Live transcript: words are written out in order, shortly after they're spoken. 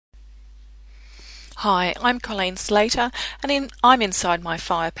Hi, I'm Colleen Slater and I'm inside my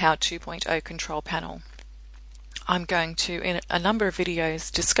Firepow 2.0 control panel. I'm going to, in a number of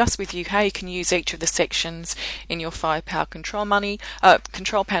videos, discuss with you how you can use each of the sections in your Firepow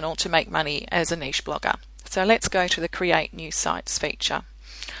control panel to make money as a niche blogger. So let's go to the Create New Sites feature.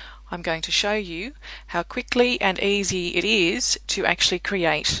 I'm going to show you how quickly and easy it is to actually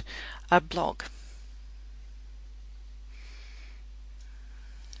create a blog.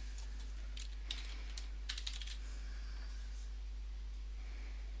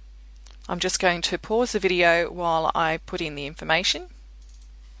 I'm just going to pause the video while I put in the information.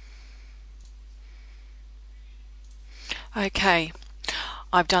 Okay,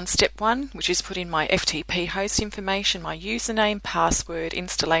 I've done step 1, which is put in my FTP host information, my username, password,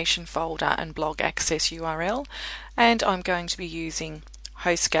 installation folder and blog access URL, and I'm going to be using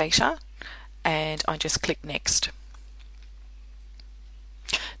HostGator, and I just click next.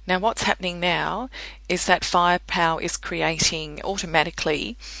 Now what's happening now is that Firepow is creating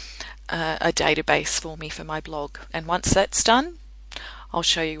automatically a database for me for my blog, and once that's done I'll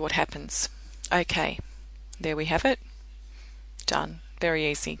show you what happens. Okay, there we have it, done. Very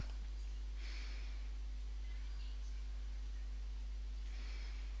easy.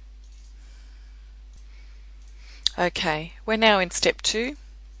 Okay, we're now in step 2,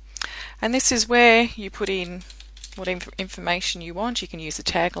 and this is where you put in what information you want. You can use a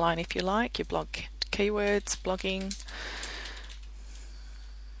tagline if you like, your blog keywords, blogging.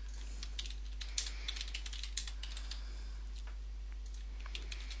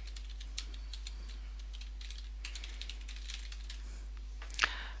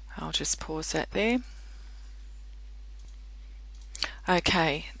 I'll just pause that there.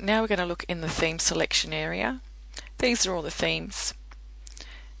 Okay, now we're going to look in the theme selection area. These are all the themes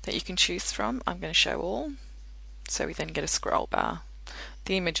that you can choose from. I'm going to show all, so we then get a scroll bar.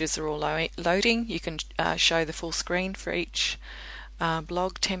 The images are all loading. You can show the full screen for each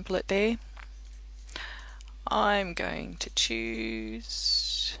blog template there. I'm going to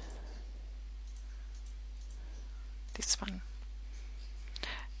choose this one,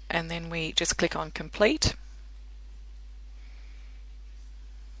 and then we just click on complete.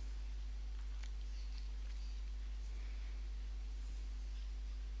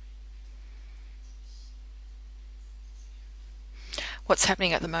 What's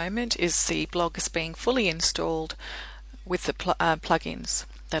happening at the moment is the blog is being fully installed with the plugins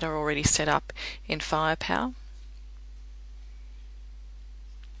that are already set up in Firepow.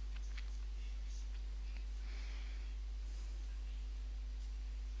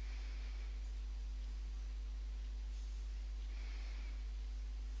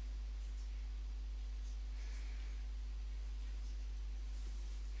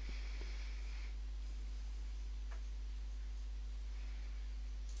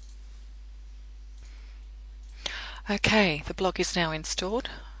 Okay, the blog is now installed.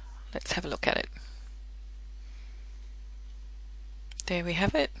 Let's have a look at it. There we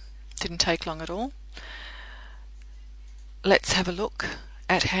have it. Didn't take long at all. Let's have a look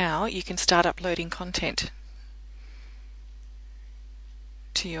at how you can start uploading content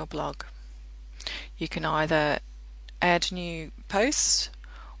to your blog. You can either add new posts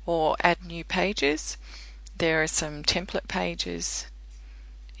or add new pages. There are some template pages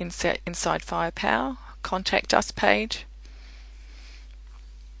inside Firepow. Contact us page.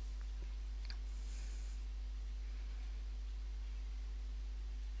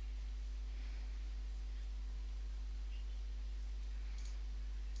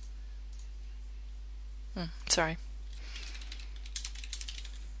 Sorry.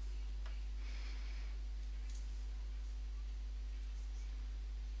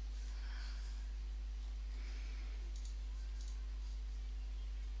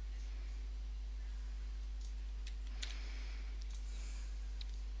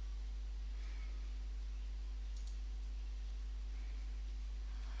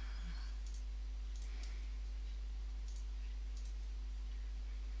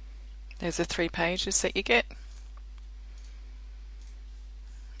 There's the 3 pages that you get.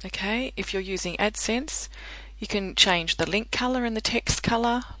 Okay, if you're using AdSense, you can change the link color and the text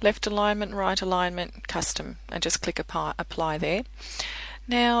color, left alignment, right alignment, custom, and just click apply there.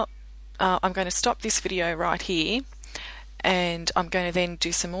 Now, I'm going to stop this video right here, and I'm going to then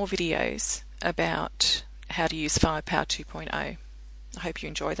do some more videos about how to use Firepow 2.0. I hope you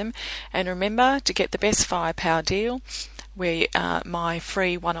enjoy them, and remember to get the best Firepow deal where my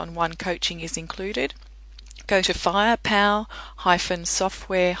free one-on-one coaching is included. Go to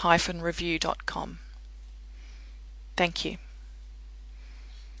firepow-software-review.com. Thank you.